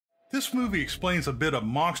This movie explains a bit of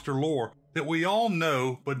monster lore that we all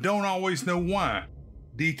know but don't always know why.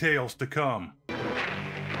 Details to come.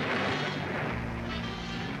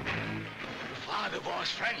 Father was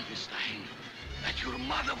Frankenstein, that your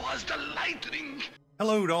mother was the lightning.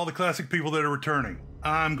 Hello to all the classic people that are returning.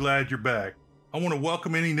 I'm glad you're back. I want to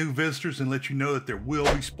welcome any new visitors and let you know that there will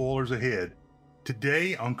be spoilers ahead.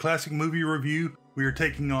 Today on Classic Movie Review, we are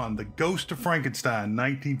taking on The Ghost of Frankenstein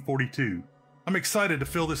 1942. I'm excited to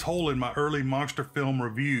fill this hole in my early monster film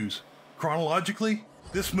reviews. Chronologically,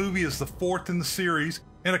 this movie is the fourth in the series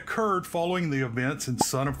and occurred following the events in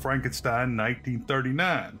Son of Frankenstein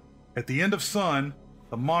 1939. At the end of Son,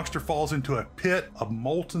 the monster falls into a pit of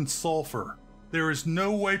molten sulfur. There is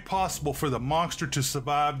no way possible for the monster to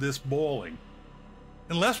survive this boiling.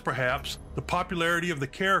 Unless perhaps the popularity of the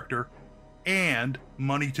character and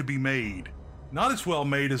money to be made. Not as well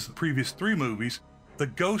made as the previous three movies, The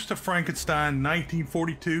Ghost of Frankenstein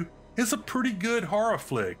 1942 is a pretty good horror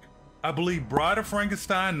flick. I believe Bride of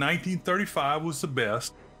Frankenstein 1935 was the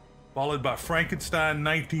best, followed by Frankenstein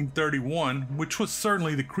 1931, which was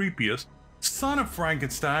certainly the creepiest, Son of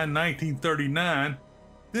Frankenstein 1939,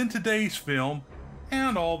 then today's film,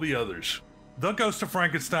 and all the others. The Ghost of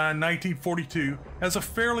Frankenstein 1942 has a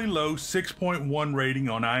fairly low 6.1 rating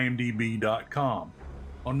on IMDb.com.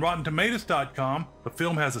 On RottenTomatoes.com, the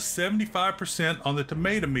film has a 75% on the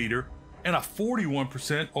tomato meter and a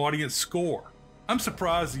 41% audience score. I'm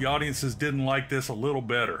surprised the audiences didn't like this a little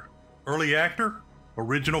better. Early actor,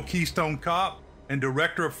 original Keystone Cop, and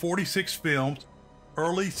director of 46 films,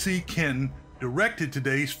 Erle C. Kenton directed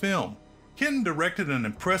today's film. Kenton directed an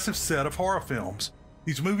impressive set of horror films.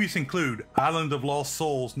 These movies include Island of Lost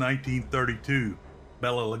Souls 1932.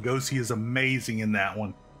 Bela Lugosi is amazing in that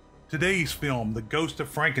one. Today's film, The Ghost of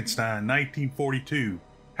Frankenstein 1942,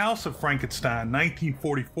 House of Frankenstein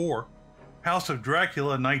 1944, House of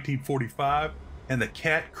Dracula 1945, and The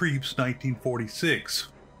Cat Creeps 1946.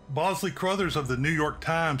 Bosley Crothers of the New York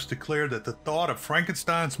Times declared that the thought of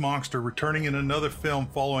Frankenstein's monster returning in another film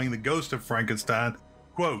following The Ghost of Frankenstein,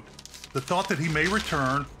 quote, the thought that he may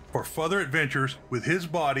return for further adventures with his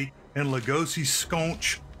body and Lugosi's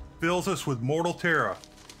sconch fills us with mortal terror.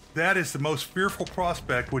 That is the most fearful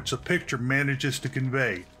prospect which the picture manages to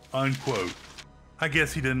convey, unquote. I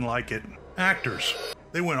guess he didn't like it. Actors.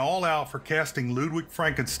 They went all out for casting Ludwig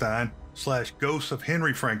Frankenstein / Ghost of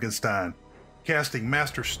Henry Frankenstein, casting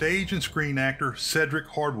master stage and screen actor Cedric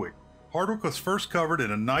Hardwicke. Hardwicke was first covered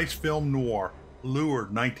in a nice film noir,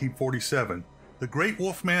 Lured 1947. The great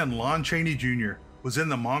Wolfman Lon Chaney Jr. was in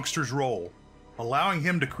the monster's role, allowing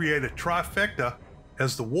him to create a trifecta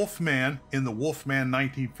as the Wolfman in The Wolfman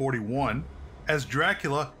 1941, as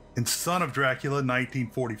Dracula in Son of Dracula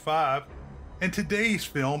 1945, and today's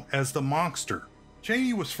film as the Monster.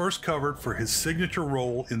 Chaney was first covered for his signature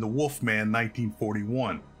role in The Wolfman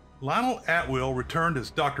 1941. Lionel Atwill returned as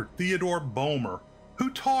Dr. Theodore Boehmer, who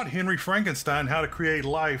taught Henry Frankenstein how to create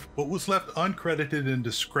life but was left uncredited and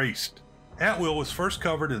disgraced. Atwill was first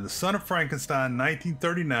covered in The Son of Frankenstein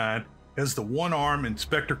 1939 as the one-armed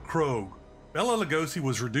Inspector Krogh. Bela Lugosi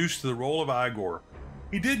was reduced to the role of Igor.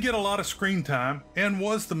 He did get a lot of screen time and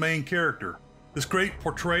was the main character. This great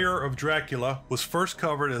portrayer of Dracula was first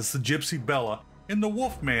covered as the Gypsy Bella in The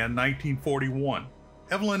Wolfman 1941.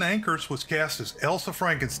 Evelyn Ankers was cast as Elsa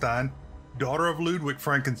Frankenstein, daughter of Ludwig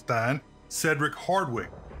Frankenstein, Cedric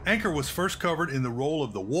Hardwicke. Anker was first covered in the role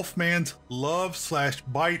of the Wolfman's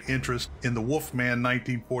love/bite interest in The Wolfman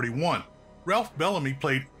 1941. Ralph Bellamy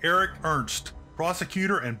played Eric Ernst,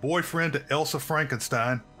 prosecutor and boyfriend to Elsa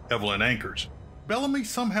Frankenstein, Evelyn Ankers. Bellamy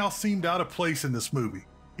somehow seemed out of place in this movie.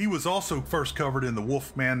 He was also first covered in The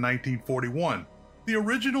Wolfman 1941. The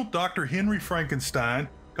original Dr. Henry Frankenstein,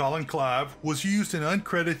 Colin Clive, was used in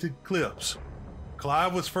uncredited clips.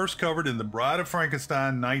 Clive was first covered in The Bride of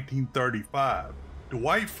Frankenstein 1935.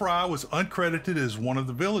 Dwight Fry was uncredited as one of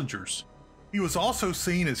the villagers. He was also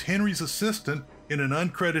seen as Henry's assistant in an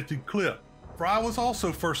uncredited clip. Fry was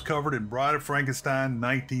also first covered in Bride of Frankenstein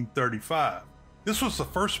 1935. This was the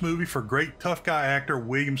first movie for great tough guy actor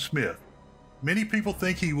William Smith. Many people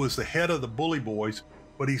think he was the head of the Bully Boys,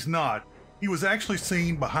 but he's not. He was actually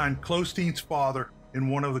seen behind Clostein's father in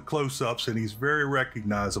one of the close-ups, and he's very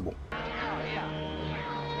recognizable.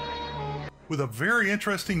 With a very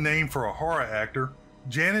interesting name for a horror actor,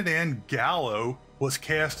 Janet Ann Gallow was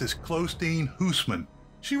cast as Clostein Huisman.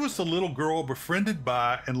 She was the little girl befriended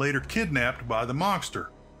by and later kidnapped by the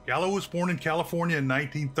monster. Gallow was born in California in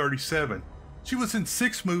 1937. She was in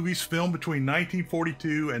 6 movies filmed between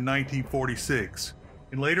 1942 and 1946.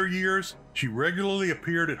 In later years, she regularly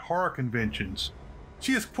appeared at horror conventions.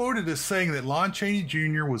 She is quoted as saying that Lon Chaney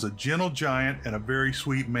Jr. was a gentle giant and a very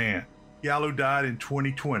sweet man. Gallow died in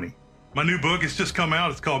 2020. My new book has just come out.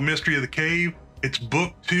 It's called Mystery of the Cave. It's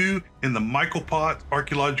book 2 in the Michael Potts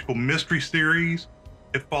Archaeological Mystery Series.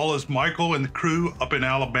 It follows Michael and the crew up in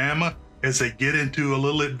Alabama as they get into a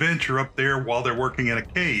little adventure up there while they're working in a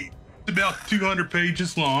cave. It's about 200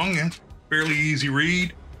 pages long and fairly easy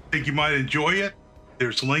read. Think you might enjoy it?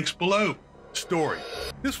 There's links below. Story.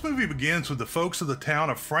 This movie begins with the folks of the town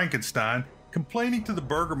of Frankenstein complaining to the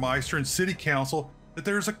Burgermeister and City Council that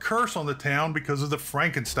there is a curse on the town because of the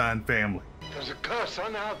Frankenstein family. There's a curse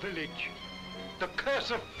on our village. The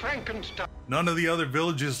curse of Frankenstein. None of the other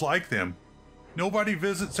villages like them. Nobody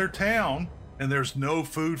visits their town, and there's no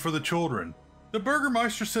food for the children. The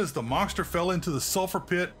Burgermeister says the monster fell into the sulfur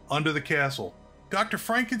pit under the castle. Dr.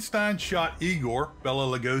 Frankenstein shot Igor,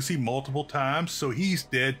 Bela Lugosi, multiple times, so he's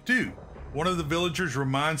dead too. One of the villagers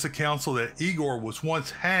reminds the council that Igor was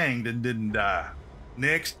once hanged and didn't die.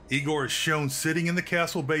 Next, Igor is shown sitting in the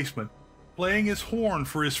castle basement, playing his horn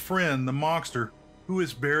for his friend, the monster, who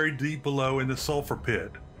is buried deep below in the sulfur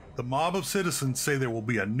pit. The mob of citizens say there will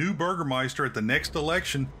be a new Burgermeister at the next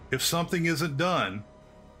election if something isn't done,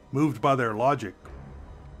 moved by their logic.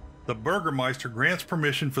 The Burgermeister grants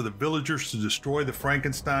permission for the villagers to destroy the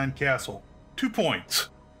Frankenstein castle. 2 points.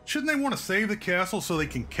 Shouldn't they want to save the castle so they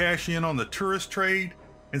can cash in on the tourist trade?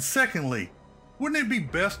 And secondly, wouldn't it be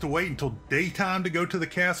best to wait until daytime to go to the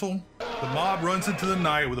castle? The mob runs into the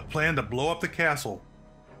night with a plan to blow up the castle.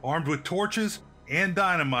 Armed with torches and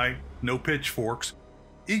dynamite, no pitchforks,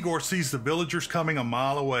 Igor sees the villagers coming a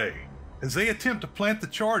mile away. As they attempt to plant the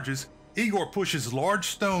charges, Igor pushes large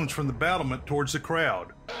stones from the battlement towards the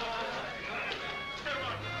crowd.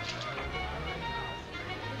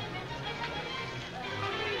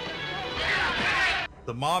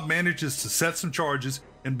 The mob manages to set some charges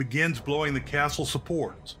and begins blowing the castle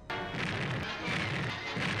supports.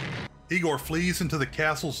 Igor flees into the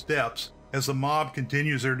castle's depths as the mob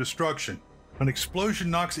continues their destruction. An explosion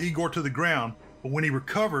knocks Igor to the ground, but when he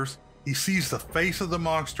recovers, he sees the face of the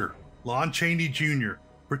monster, Lon Chaney Jr.,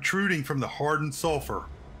 protruding from the hardened sulfur.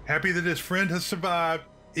 Happy that his friend has survived,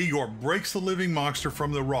 Igor breaks the living monster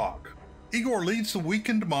from the rock. Igor leads the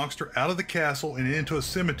weakened monster out of the castle and into a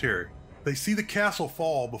cemetery. They see the castle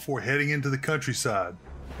fall before heading into the countryside.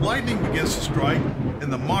 Lightning begins to strike,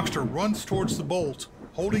 and the monster runs towards the bolts,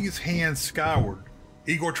 holding his hands skyward.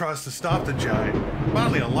 Igor tries to stop the giant.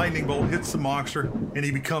 Finally, a lightning bolt hits the monster, and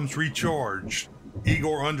he becomes recharged.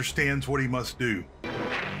 Igor understands what he must do.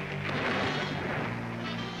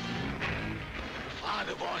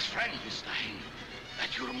 Father was Frankenstein.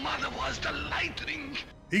 That your mother was the lightning.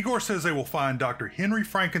 Igor says they will find Dr. Henry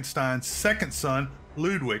Frankenstein's second son,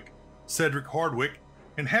 Ludwig, Cedric Hardwicke,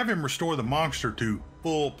 and have him restore the monster to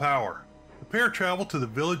full power. The pair travel to the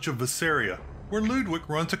village of Visaria, where Ludwig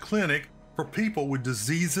runs a clinic for people with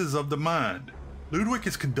diseases of the mind. Ludwig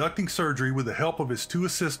is conducting surgery with the help of his 2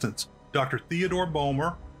 assistants, Dr. Theodore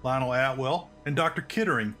Bomer, Lionel Atwell, and Dr.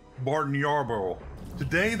 Kittering, Barton Yarborough.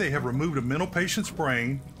 Today they have removed a mental patient's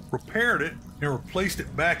brain, repaired it, and replaced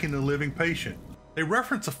it back in the living patient. They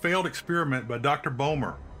reference a failed experiment by Dr.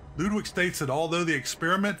 Bomer. Ludwig states that although the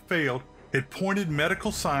experiment failed, it pointed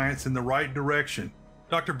medical science in the right direction.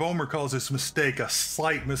 Dr. Bomer calls this mistake a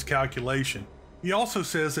slight miscalculation. He also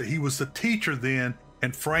says that he was the teacher then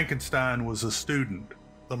and Frankenstein was a student.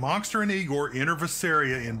 The monster and Igor enter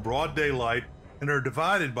Visaria in broad daylight and are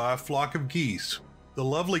divided by a flock of geese. The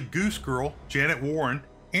lovely goose girl, Janet Warren,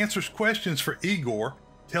 answers questions for Igor,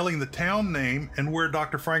 telling the town name and where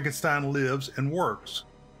Dr. Frankenstein lives and works.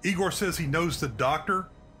 Igor says he knows the doctor,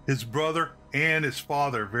 his brother, and his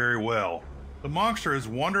father very well. The monster has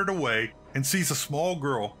wandered away and sees a small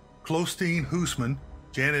girl, Clostine Huisman,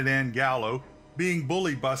 Janet Ann Gallow, being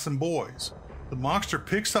bullied by some boys. The monster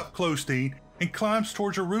picks up Clostine and climbs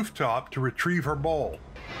towards a rooftop to retrieve her ball.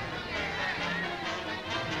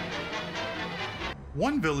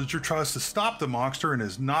 One villager tries to stop the monster and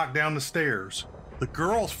is knocked down the stairs. The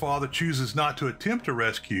girl's father chooses not to attempt a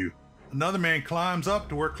rescue. Another man climbs up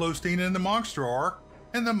to where Clostine and the monster are,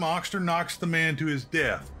 and the monster knocks the man to his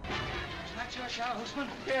death. Is that your shot, Huisman?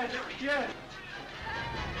 Yes.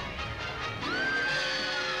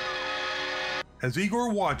 As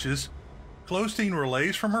Igor watches, Clostine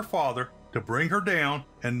relays from her father to bring her down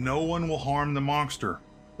and no one will harm the monster.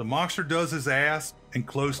 The monster does his ass and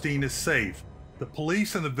Clostine is safe. The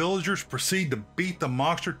police and the villagers proceed to beat the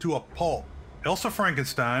monster to a pulp. Elsa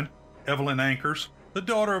Frankenstein, Evelyn Ankers, the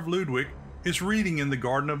daughter of Ludwig, is reading in the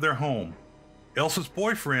garden of their home. Elsa's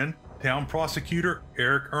boyfriend, town prosecutor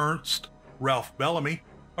Eric Ernst, Ralph Bellamy,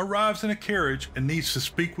 arrives in a carriage and needs to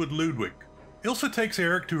speak with Ludwig. Ilsa takes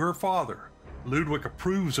Eric to her father. Ludwig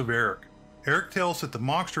approves of Eric. Eric tells that the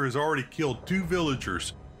monster has already killed 2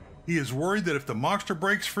 villagers. He is worried that if the monster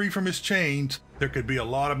breaks free from his chains, there could be a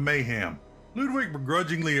lot of mayhem. Ludwig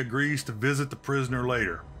begrudgingly agrees to visit the prisoner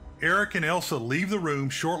later. Eric and Elsa leave the room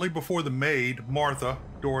shortly before the maid, Martha,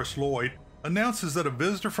 Doris Lloyd, announces that a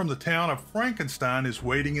visitor from the town of Frankenstein is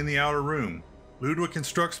waiting in the outer room. Ludwig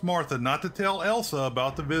instructs Martha not to tell Elsa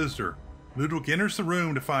about the visitor. Ludwig enters the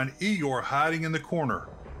room to find Igor hiding in the corner.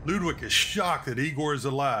 Ludwig is shocked that Igor is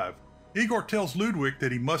alive. Igor tells Ludwig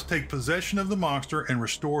that he must take possession of the monster and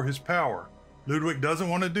restore his power. Ludwig doesn't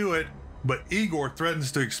want to do it, but Igor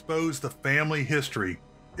threatens to expose the family history.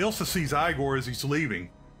 Ilsa sees Igor as he's leaving.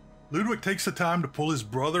 Ludwig takes the time to pull his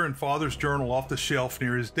brother and father's journal off the shelf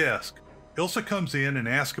near his desk. Ilsa comes in and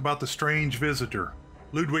asks about the strange visitor.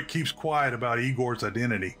 Ludwig keeps quiet about Igor's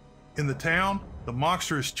identity. In the town, the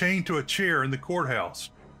monster is chained to a chair in the courthouse.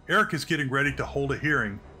 Eric is getting ready to hold a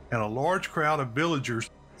hearing, and a large crowd of villagers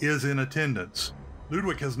is in attendance.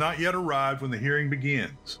 Ludwig has not yet arrived when the hearing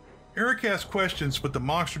begins. Eric asks questions, but the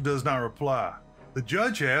monster does not reply. The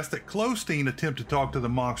judge asks that Clostine attempt to talk to the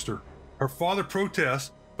monster. Her father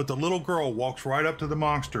protests, but the little girl walks right up to the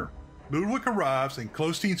monster. Ludwig arrives and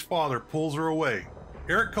Clostine's father pulls her away.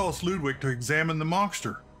 Eric calls Ludwig to examine the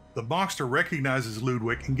monster. The monster recognizes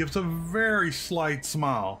Ludwig and gives a very slight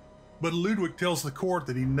smile, but Ludwig tells the court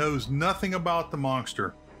that he knows nothing about the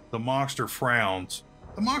monster. The monster frowns.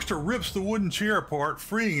 The monster rips the wooden chair apart,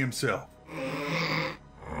 freeing himself.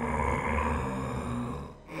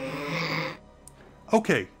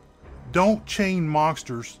 Okay, don't chain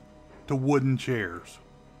monsters to wooden chairs.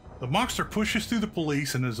 The monster pushes through the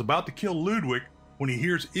police and is about to kill Ludwig when he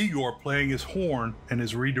hears Igor playing his horn and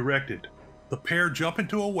is redirected. The pair jump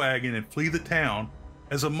into a wagon and flee the town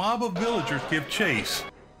as a mob of villagers give chase.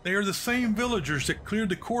 They are the same villagers that cleared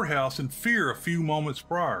the courthouse in fear a few moments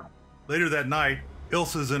prior. Later that night,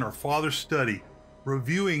 Ilsa is in her father's study,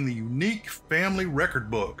 reviewing the unique family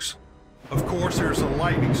record books. Of course, there's a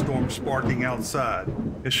lightning storm sparking outside.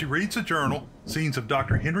 As she reads the journal, scenes of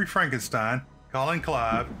Dr. Henry Frankenstein, Colin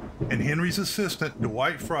Clive, and Henry's assistant,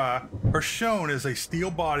 Dwight Fry, are shown as they steal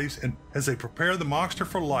bodies and as they prepare the monster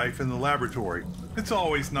for life in the laboratory. It's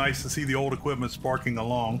always nice to see the old equipment sparking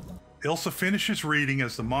along. Ilsa finishes reading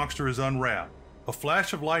as the monster is unwrapped. A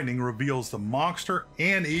flash of lightning reveals the monster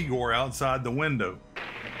and Igor outside the window.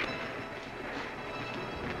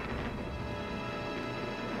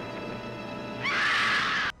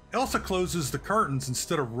 Elsa closes the curtains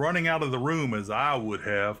instead of running out of the room as I would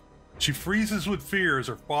have. She freezes with fear as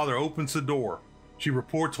her father opens the door. She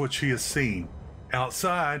reports what she has seen.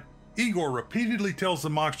 Outside, Igor repeatedly tells the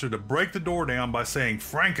monster to break the door down by saying,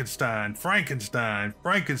 "Frankenstein, Frankenstein,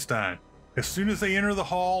 Frankenstein." As soon as they enter the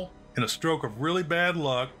hall, in a stroke of really bad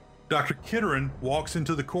luck, Dr. Kitterin walks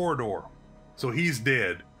into the corridor. So he's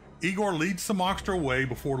dead. Igor leads the monster away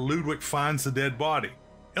before Ludwig finds the dead body.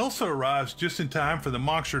 Elsa arrives just in time for the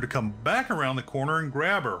monster to come back around the corner and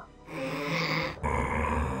grab her.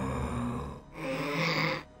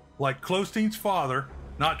 Like Clostine's father,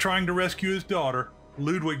 not trying to rescue his daughter,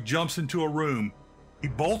 Ludwig jumps into a room. He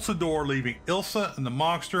bolts the door, leaving Ilsa and the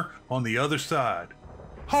monster on the other side.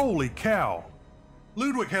 Holy cow!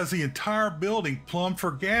 Ludwig has the entire building plumbed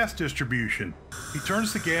for gas distribution. He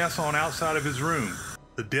turns the gas on outside of his room.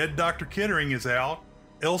 The dead Dr. Kittering is out.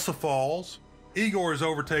 Elsa falls. Igor is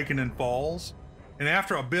overtaken and falls. And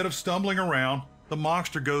after a bit of stumbling around, the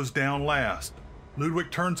monster goes down last.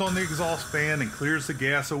 Ludwig turns on the exhaust fan and clears the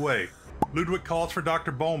gas away. Ludwig calls for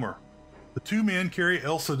Dr. Boehmer. The two men carry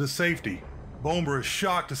Elsa to safety. Boehmer is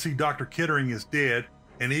shocked to see Dr. Kittering is dead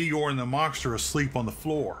and Igor and the monster asleep on the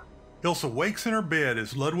floor. Ilsa wakes in her bed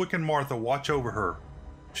as Ludwig and Martha watch over her.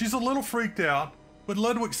 She's a little freaked out, but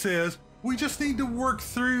Ludwig says, "We just need to work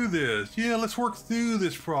through this. Yeah, let's work through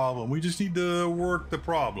this problem. We just need to work the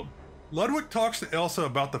problem." Ludwig talks to Elsa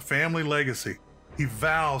about the family legacy. He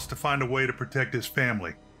vows to find a way to protect his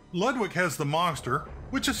family. Ludwig has the monster,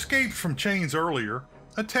 which escaped from chains earlier,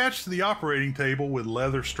 attached to the operating table with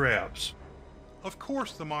leather straps. Of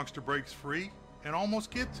course, the monster breaks free and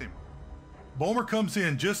almost gets him. Boehmer comes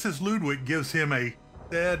in just as Ludwig gives him a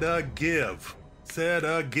give.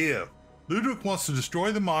 Ludwig wants to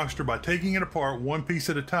destroy the monster by taking it apart one piece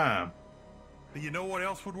at a time. Do you know what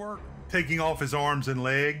else would work? Taking off his arms and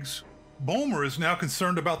legs. Boehmer is now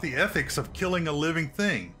concerned about the ethics of killing a living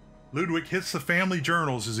thing. Ludwig hits the family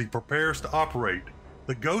journals as he prepares to operate.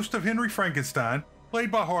 The ghost of Henry Frankenstein,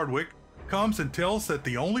 played by Hardwicke, comes and tells that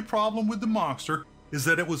the only problem with the monster is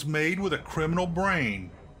that it was made with a criminal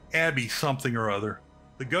brain. Abby something or other.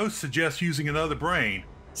 The ghost suggests using another brain,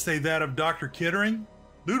 say that of Dr. Kittering.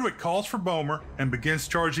 Ludwig calls for Boehmer and begins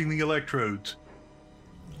charging the electrodes.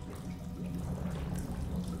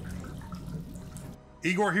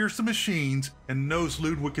 Igor hears the machines and knows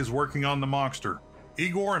Ludwig is working on the monster.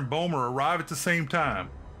 Igor and Boehmer arrive at the same time.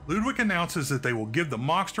 Ludwig announces that they will give the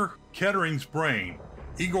monster Kettering's brain.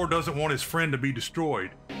 Igor doesn't want his friend to be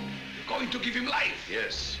destroyed. You're going to give him life?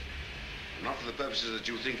 Yes. Not for the purposes that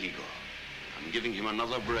you think, Igor. I'm giving him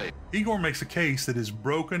another brain. Igor makes a case that his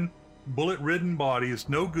broken, bullet-ridden body is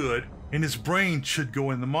no good and his brain should go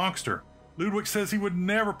in the monster. Ludwig says he would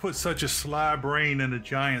never put such a sly brain in a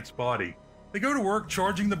giant's body. They go to work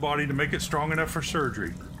charging the body to make it strong enough for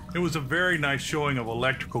surgery. It was a very nice showing of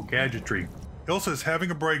electrical gadgetry. Ilsa is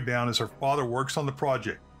having a breakdown as her father works on the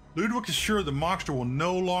project. Ludwig is sure the monster will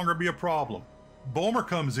no longer be a problem. Boehmer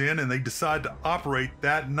comes in and they decide to operate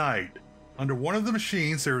that night. Under one of the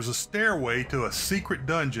machines there is a stairway to a secret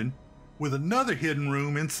dungeon with another hidden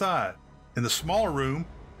room inside. In the smaller room,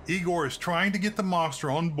 Igor is trying to get the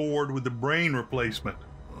monster on board with the brain replacement.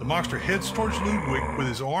 The monster heads towards Ludwig with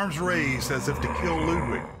his arms raised as if to kill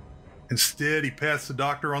Ludwig. Instead, he pats the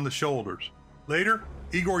doctor on the shoulders. Later,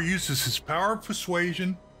 Igor uses his power of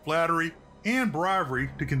persuasion, flattery, and bribery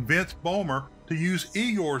to convince Boehmer to use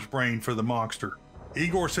Igor's brain for the monster.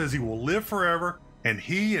 Igor says he will live forever and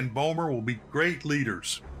he and Boehmer will be great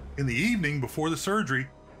leaders. In the evening before the surgery,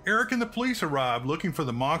 Eric and the police arrive looking for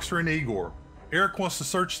the monster and Igor. Eric wants to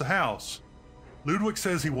search the house. Ludwig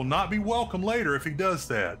says he will not be welcome later if he does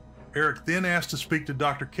that. Eric then asks to speak to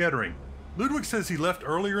Dr. Kettering. Ludwig says he left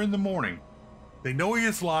earlier in the morning. They know he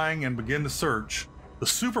is lying and begin to search. The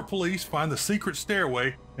super police find the secret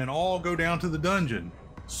stairway and all go down to the dungeon.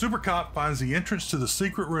 Super Cop finds the entrance to the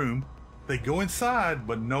secret room. They go inside,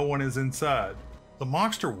 but no one is inside. The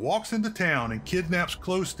monster walks into town and kidnaps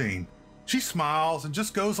Clostein. She smiles and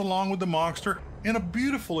just goes along with the monster in a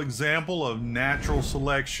beautiful example of natural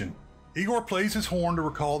selection. Igor plays his horn to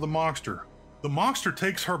recall the monster. The monster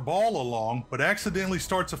takes her ball along, but accidentally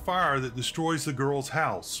starts a fire that destroys the girl's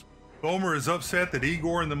house. Boehmer is upset that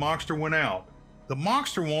Igor and the monster went out. The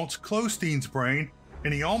monster wants Clostein's brain,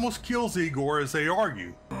 and he almost kills Igor as they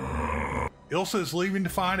argue. Ilsa is leaving to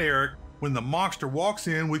find Eric when the monster walks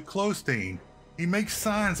in with Clostein. He makes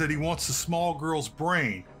signs that he wants the small girl's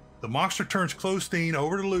brain. The monster turns Clostein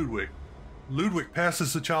over to Ludwig. Ludwig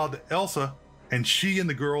passes the child to Elsa, and she and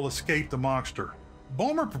the girl escape the monster.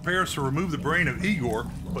 Boehmer prepares to remove the brain of Igor,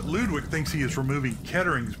 but Ludwig thinks he is removing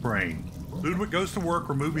Kettering's brain. Ludwig goes to work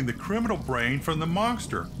removing the criminal brain from the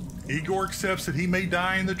monster. Igor accepts that he may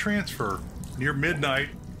die in the transfer. Near midnight,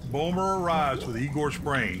 Boehmer arrives with Igor's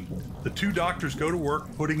brain. The two doctors go to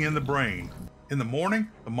work putting in the brain. In the morning,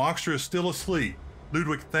 the monster is still asleep.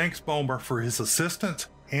 Ludwig thanks Boehmer for his assistance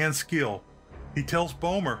and skill. He tells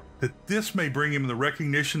Boehmer that this may bring him the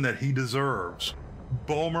recognition that he deserves.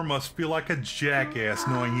 Boehmer must feel like a jackass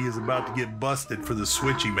knowing he is about to get busted for the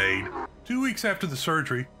switch he made. 2 weeks after the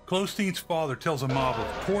surgery, Clostein's father tells a mob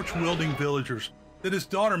of torch-wielding villagers that his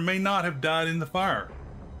daughter may not have died in the fire.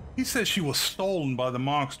 He says she was stolen by the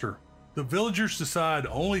monster. The villagers decide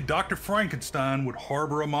only Dr. Frankenstein would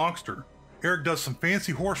harbor a monster. Eric does some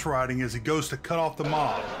fancy horse riding as he goes to cut off the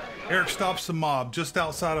mob. Eric stops the mob just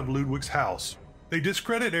outside of Ludwig's house. They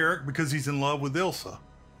discredit Eric because he's in love with Ilsa.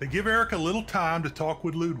 They give Eric a little time to talk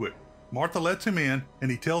with Ludwig. Martha lets him in and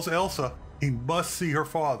he tells Elsa he must see her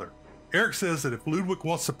father. Eric says that if Ludwig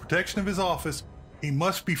wants the protection of his office, he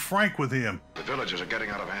must be frank with him. The villagers are getting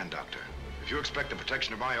out of hand, Doctor. If you expect the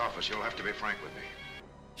protection of my office, you'll have to be frank with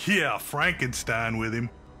me. Yeah, Frankenstein with him.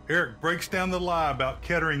 Eric breaks down the lie about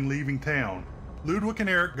Kettering leaving town. Ludwig and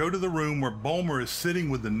Eric go to the room where Boehmer is sitting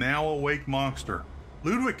with the now awake monster.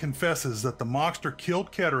 Ludwig confesses that the monster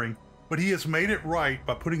killed Kettering, but he has made it right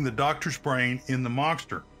by putting the doctor's brain in the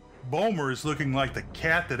monster. Boehmer is looking like the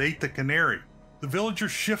cat that ate the canary. The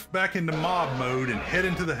villagers shift back into mob mode and head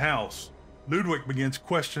into the house. Ludwig begins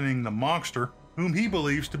questioning the monster, whom he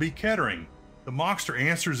believes to be Kettering. The monster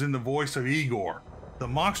answers in the voice of Igor. The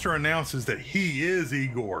monster announces that he is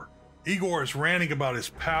Igor. Igor is ranting about his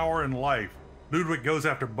power and life. Ludwig goes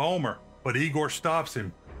after Boehmer, but Igor stops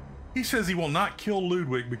him. He says he will not kill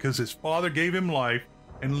Ludwig because his father gave him life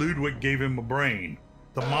and Ludwig gave him a brain.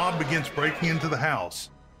 The mob begins breaking into the house.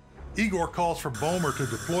 Igor calls for Boehmer to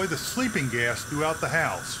deploy the sleeping gas throughout the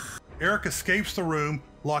house. Eric escapes the room,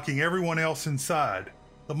 locking everyone else inside.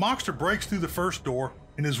 The monster breaks through the first door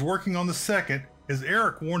and is working on the second as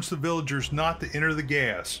Eric warns the villagers not to enter the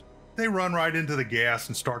gas. They run right into the gas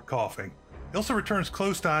and start coughing. Ilsa returns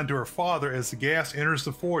Clostein to her father as the gas enters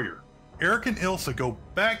the foyer. Eric and Ilsa go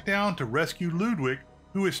back down to rescue Ludwig,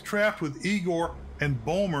 who is trapped with Igor and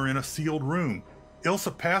Boehmer in a sealed room.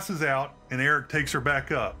 Ilsa passes out and Eric takes her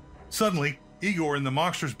back up. Suddenly, Igor in the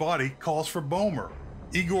monster's body calls for Bomer.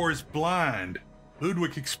 Igor is blind.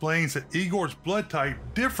 Ludwig explains that Igor's blood type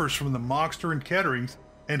differs from the monster and Kettering's,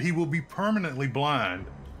 and he will be permanently blind.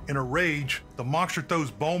 In a rage, the monster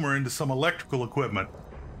throws Bomer into some electrical equipment.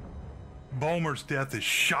 Bomer's death is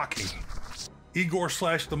shocking. Igor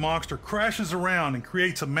 / the monster crashes around and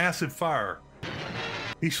creates a massive fire.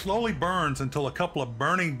 He slowly burns until a couple of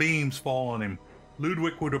burning beams fall on him.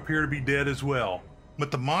 Ludwig would appear to be dead as well,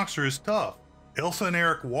 but the monster is tough. Ilsa and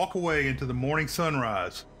Eric walk away into the morning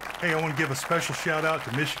sunrise. Hey, I want to give a special shout out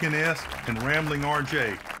to Michigan S and Rambling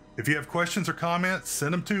RJ. If you have questions or comments,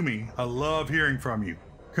 send them to me. I love hearing from you.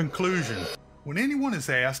 Conclusion. When anyone is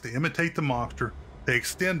asked to imitate the monster, they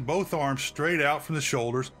extend both arms straight out from the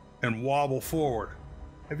shoulders and wobble forward.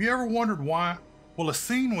 Have you ever wondered why? Well, a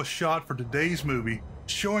scene was shot for today's movie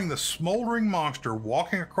showing the smoldering monster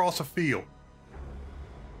walking across a field.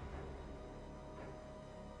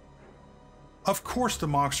 Of course the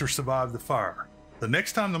monster survived the fire. The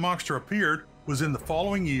next time the monster appeared was in the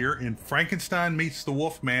following year in Frankenstein Meets the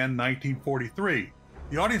Wolfman 1943.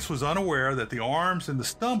 The audience was unaware that the arms and the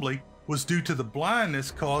stumbling was due to the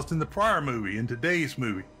blindness caused in the prior movie and today's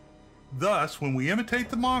movie. Thus, when we imitate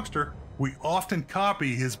the monster, we often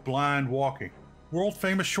copy his blind walking. World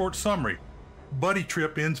famous short summary. Buddy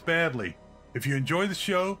Trip ends badly. If you enjoy the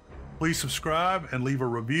show, please subscribe and leave a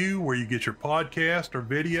review where you get your podcast or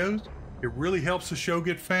videos. It really helps the show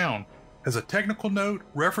get found. As a technical note,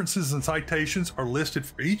 references and citations are listed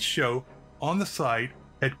for each show on the site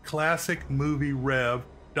at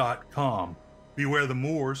classicmovierev.com. Beware the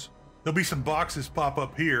Moors. There'll be some boxes pop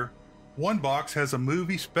up here. One box has a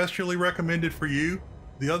movie specially recommended for you.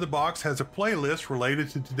 The other box has a playlist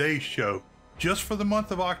related to today's show. Just for the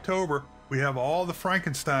month of October, we have all the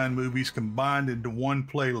Frankenstein movies combined into one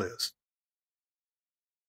playlist.